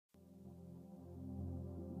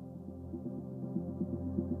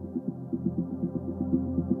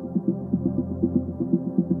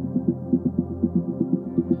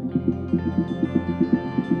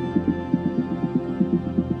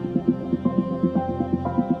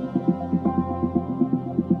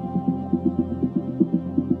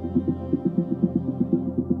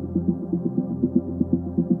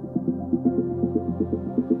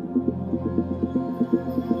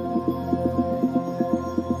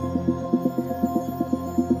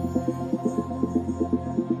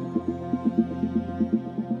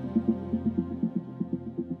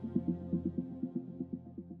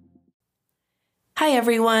Hi,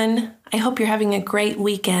 everyone. I hope you're having a great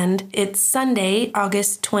weekend. It's Sunday,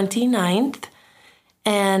 August 29th,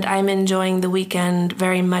 and I'm enjoying the weekend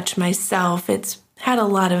very much myself. It's had a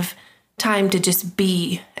lot of time to just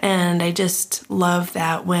be, and I just love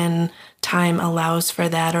that when time allows for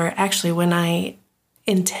that, or actually when I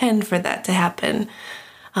intend for that to happen.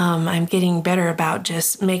 I'm getting better about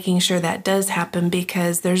just making sure that does happen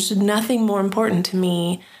because there's nothing more important to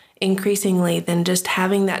me increasingly than just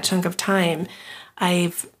having that chunk of time.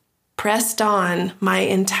 I've pressed on my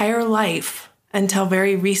entire life until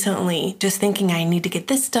very recently, just thinking I need to get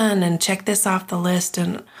this done and check this off the list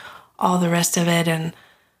and all the rest of it. And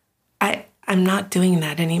I'm not doing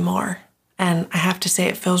that anymore. And I have to say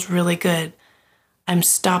it feels really good. I'm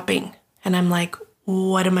stopping and I'm like,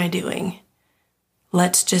 what am I doing?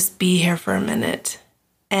 Let's just be here for a minute.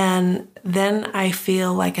 And then I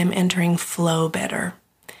feel like I'm entering flow better.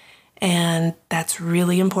 And that's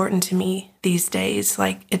really important to me these days.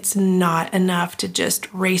 Like, it's not enough to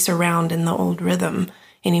just race around in the old rhythm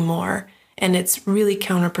anymore. And it's really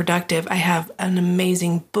counterproductive. I have an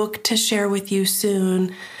amazing book to share with you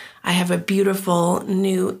soon. I have a beautiful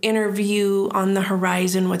new interview on the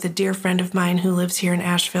horizon with a dear friend of mine who lives here in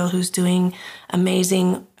Asheville, who's doing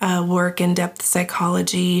amazing work in depth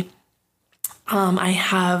psychology. I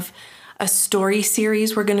have a story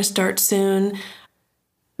series we're going to start soon.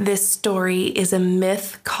 This story is a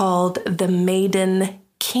myth called the Maiden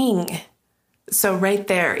King. So right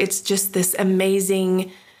there, it's just this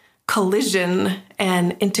amazing collision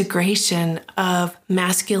and integration of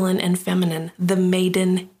masculine and feminine, the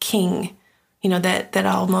Maiden King. You know, that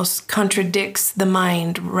almost contradicts the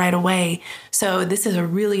mind right away. So this is a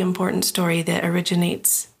really important story that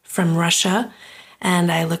originates from Russia.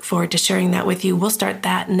 And I look forward to sharing that with you. We'll start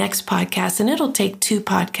that next podcast, and it'll take 2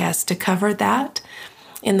 podcasts to cover that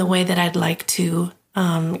in the way that I'd like to,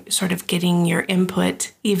 sort of getting your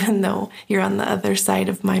input, even though you're on the other side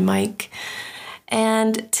of my mic.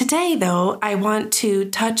 And today, though, I want to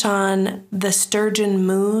touch on the Sturgeon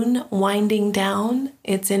moon winding down.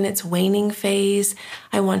 It's in its waning phase.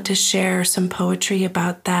 I want to share some poetry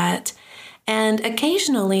about that. And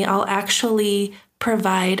occasionally, I'll actually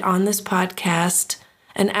provide on this podcast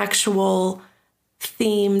an actual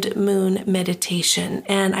themed moon meditation.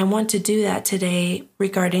 And I want to do that today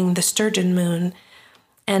regarding the Sturgeon moon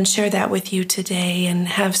and share that with you today and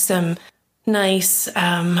have some nice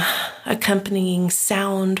accompanying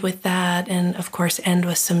sound with that, and of course end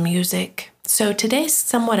with some music. So today's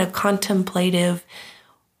somewhat a contemplative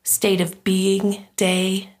state of being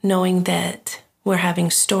day, knowing that we're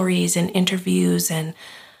having stories and interviews and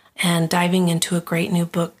diving into a great new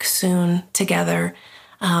book soon together.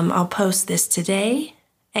 I'll post this today,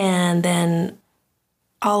 and then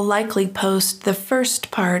I'll likely post the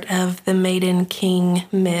first part of the Maiden King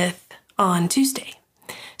myth on Tuesday.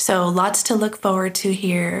 So lots to look forward to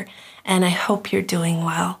here, and I hope you're doing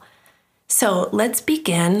well. So let's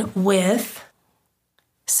begin with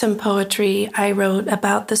some poetry I wrote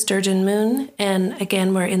about the Sturgeon moon, and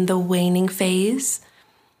again, we're in the waning phase.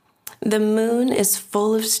 The moon is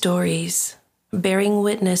full of stories, bearing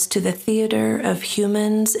witness to the theater of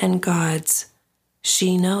humans and gods.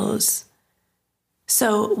 She knows.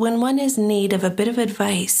 So when one is in need of a bit of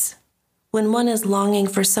advice, when one is longing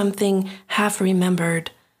for something half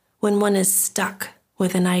remembered, when one is stuck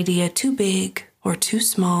with an idea too big or too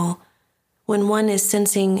small, when one is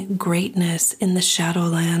sensing greatness in the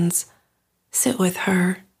shadowlands, sit with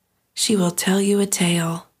her. She will tell you a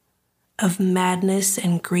tale of madness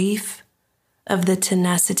and grief, of the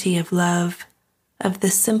tenacity of love, of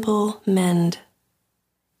the simple mend.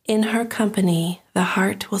 In her company, the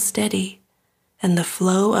heart will steady, and the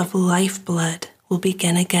flow of lifeblood will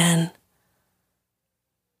begin again.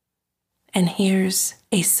 And here's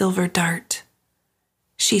a silver dart.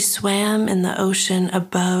 She swam in the ocean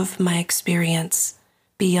above my experience,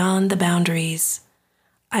 beyond the boundaries.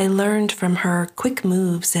 I learned from her quick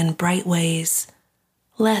moves and bright ways,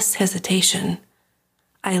 less hesitation.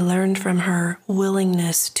 I learned from her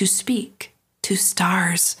willingness to speak to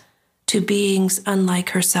stars, to beings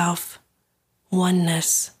unlike herself,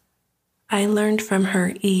 oneness. I learned from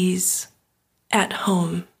her ease, at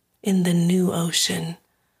home in the new ocean.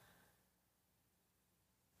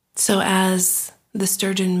 So as the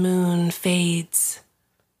Sturgeon moon fades,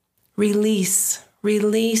 release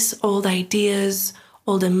old ideas,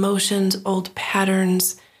 old emotions, old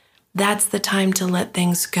patterns. That's the time to let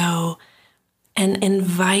things go and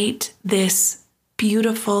invite this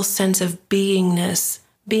beautiful sense of beingness,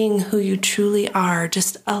 being who you truly are.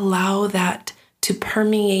 Just allow that to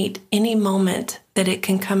permeate any moment that it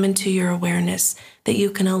can come into your awareness, that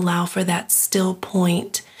you can allow for that still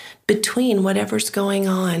point between whatever's going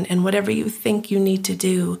on and whatever you think you need to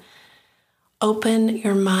do. Open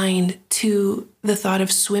your mind to the thought of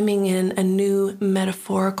swimming in a new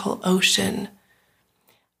metaphorical ocean.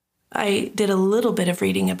 I did a little bit of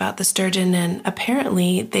reading about the sturgeon, and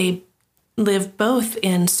apparently they live both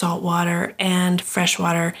in saltwater and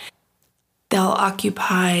freshwater. They'll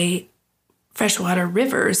occupy freshwater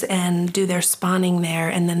rivers and do their spawning there,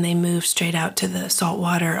 and then they move straight out to the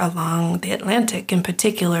saltwater along the Atlantic, in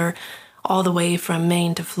particular, all the way from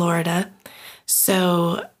Maine to Florida.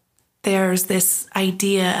 So there's this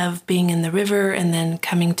idea of being in the river and then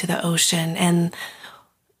coming to the ocean. And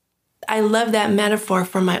I love that metaphor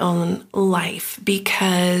for my own life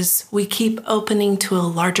because we keep opening to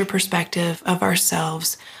a larger perspective of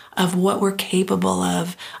ourselves, of what we're capable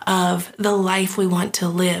of the life we want to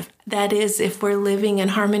live. That is, if we're living in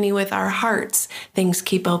harmony with our hearts, things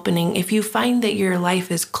keep opening. If you find that your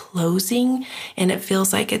life is closing and it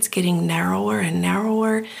feels like it's getting narrower and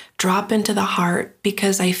narrower, drop into the heart,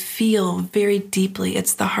 because I feel very deeply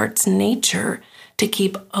it's the heart's nature to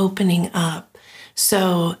keep opening up.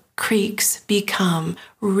 So creeks become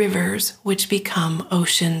rivers, which become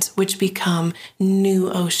oceans, which become new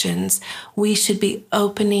oceans. We should be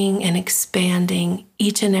opening and expanding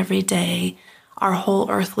each and every day our whole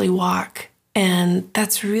earthly walk. And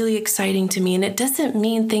that's really exciting to me. And it doesn't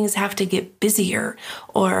mean things have to get busier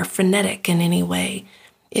or frenetic in any way.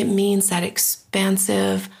 It means that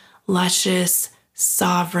expansive, luscious,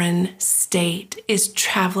 sovereign state is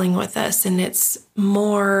traveling with us, and it's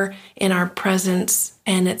more in our presence,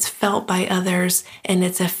 and it's felt by others, and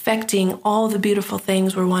it's affecting all the beautiful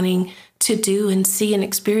things we're wanting to do and see and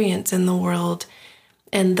experience in the world.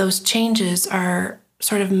 And those changes are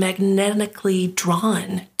sort of magnetically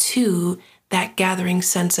drawn to that gathering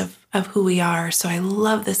sense of who we are. So I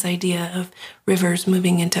love this idea of rivers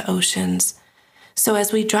moving into oceans. So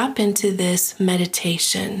as we drop into this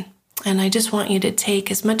meditation, and I just want you to take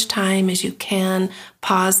as much time as you can,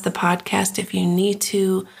 pause the podcast if you need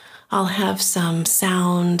to. I'll have some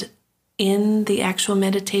sound in the actual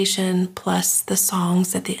meditation plus the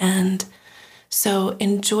songs at the end. So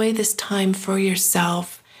enjoy this time for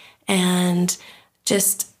yourself and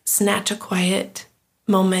just snatch a quiet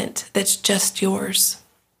moment that's just yours.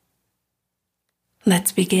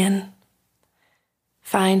 Let's begin.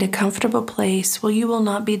 Find a comfortable place where you will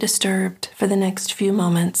not be disturbed for the next few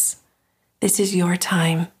moments. This is your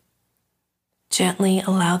time. Gently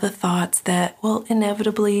allow the thoughts that will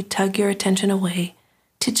inevitably tug your attention away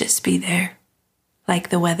to just be there, like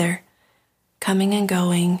the weather, coming and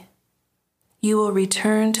going. You will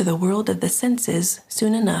return to the world of the senses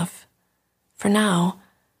soon enough. For now,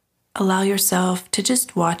 allow yourself to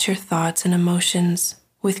just watch your thoughts and emotions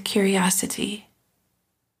with curiosity.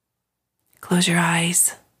 Close your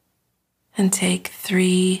eyes and take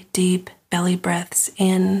 3 deep belly breaths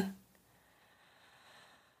in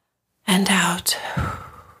and out.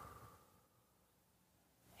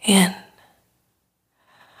 In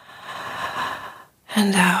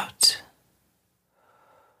and out.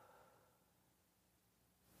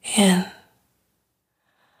 In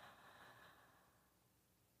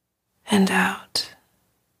and out.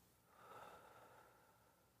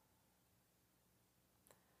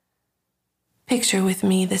 Picture with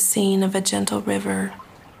me the scene of a gentle river.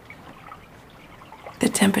 The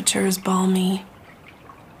temperature is balmy.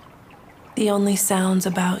 The only sounds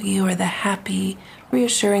about you are the happy,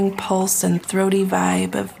 reassuring pulse and throaty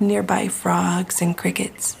vibe of nearby frogs and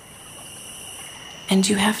crickets. And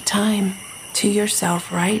you have time to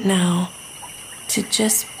yourself right now to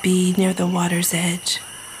just be near the water's edge.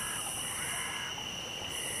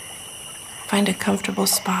 Find a comfortable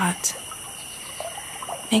spot.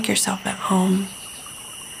 Make yourself at home.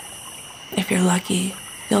 If you're lucky,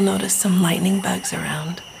 you'll notice some lightning bugs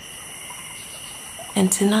around. And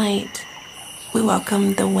tonight, we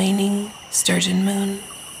welcome the waning Sturgeon moon.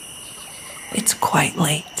 It's quite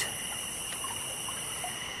late.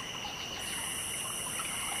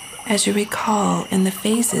 As you recall, in the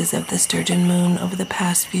phases of the Sturgeon moon over the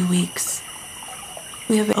past few weeks,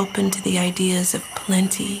 we have opened to the ideas of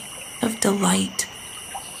plenty, of delight,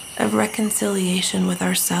 of reconciliation with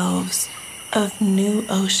ourselves, of new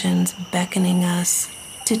oceans beckoning us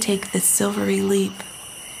to take the silvery leap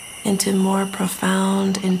into more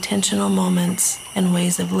profound, intentional moments and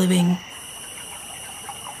ways of living.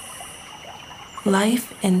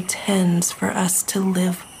 Life intends for us to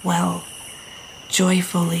live well,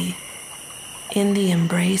 joyfully, in the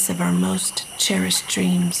embrace of our most cherished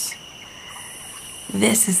dreams.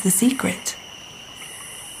 This is the secret.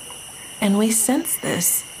 And we sense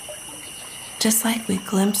this, just like we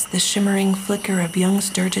glimpse the shimmering flicker of young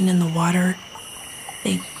sturgeon in the water.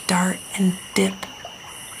 They dart and dip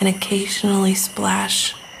and occasionally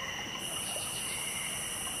splash.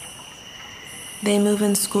 They move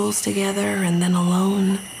in schools together and then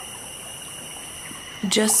alone.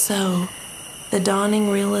 Just so, the dawning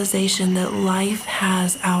realization that life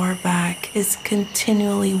has our back is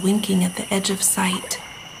continually winking at the edge of sight,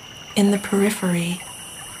 in the periphery.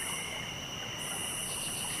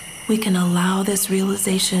 We can allow this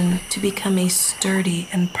realization to become a sturdy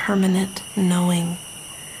and permanent knowing,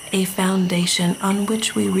 a foundation on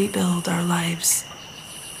which we rebuild our lives.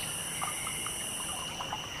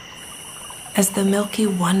 As the milky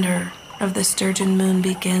wonder of the Sturgeon moon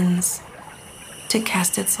begins to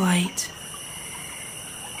cast its light,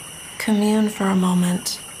 commune for a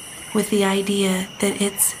moment with the idea that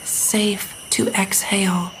it's safe to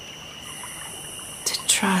exhale, to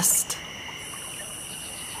trust,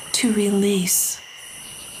 to release,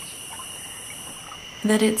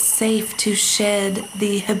 that it's safe to shed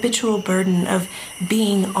the habitual burden of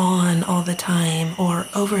being on all the time or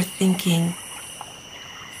overthinking,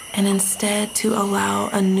 and instead to allow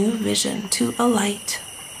a new vision to alight.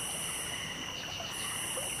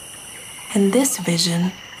 And this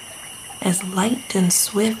vision, as light and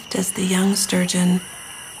swift as the young sturgeon,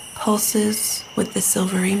 pulses with the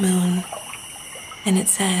silvery moon, and it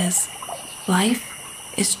says, life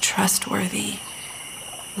is trustworthy.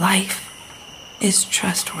 Life is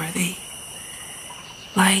trustworthy.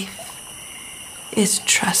 Life is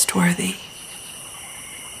trustworthy.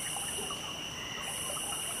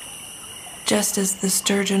 Just as the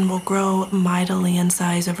sturgeon will grow mightily in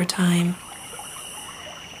size over time,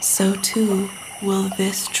 so too will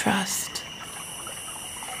this trust.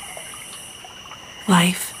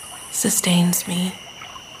 Life sustains me.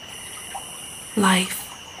 Life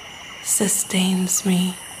sustains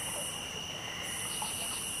me.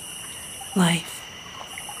 Life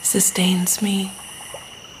sustains me.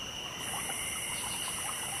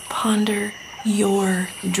 Ponder your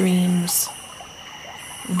dreams.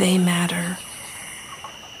 They matter.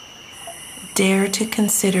 Dare to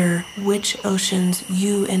consider which oceans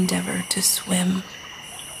you endeavor to swim.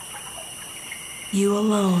 You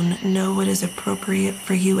alone know what is appropriate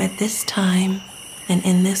for you at this time and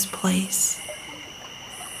in this place.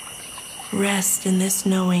 Rest in this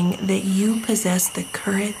knowing that you possess the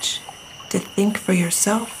courage to think for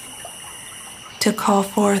yourself, to call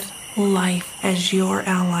forth life as your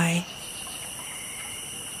ally.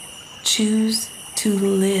 Choose to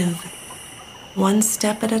live, one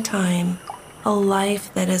step at a time, a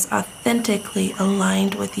life that is authentically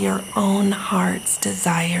aligned with your own heart's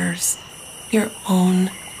desires, your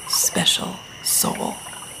own special soul.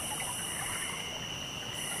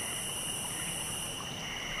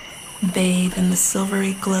 Bathe in the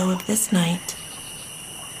silvery glow of this night,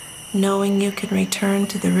 knowing you can return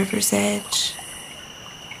to the river's edge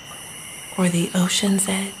or the ocean's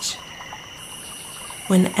edge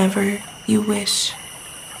whenever you wish.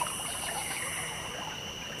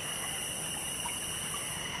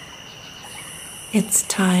 It's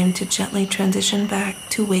time to gently transition back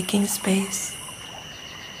to waking space.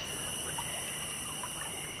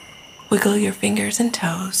 Wiggle your fingers and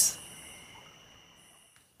toes.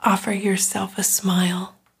 Offer yourself a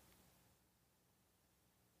smile.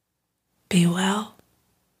 Be well.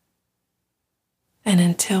 And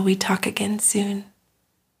until we talk again soon,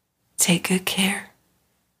 take good care.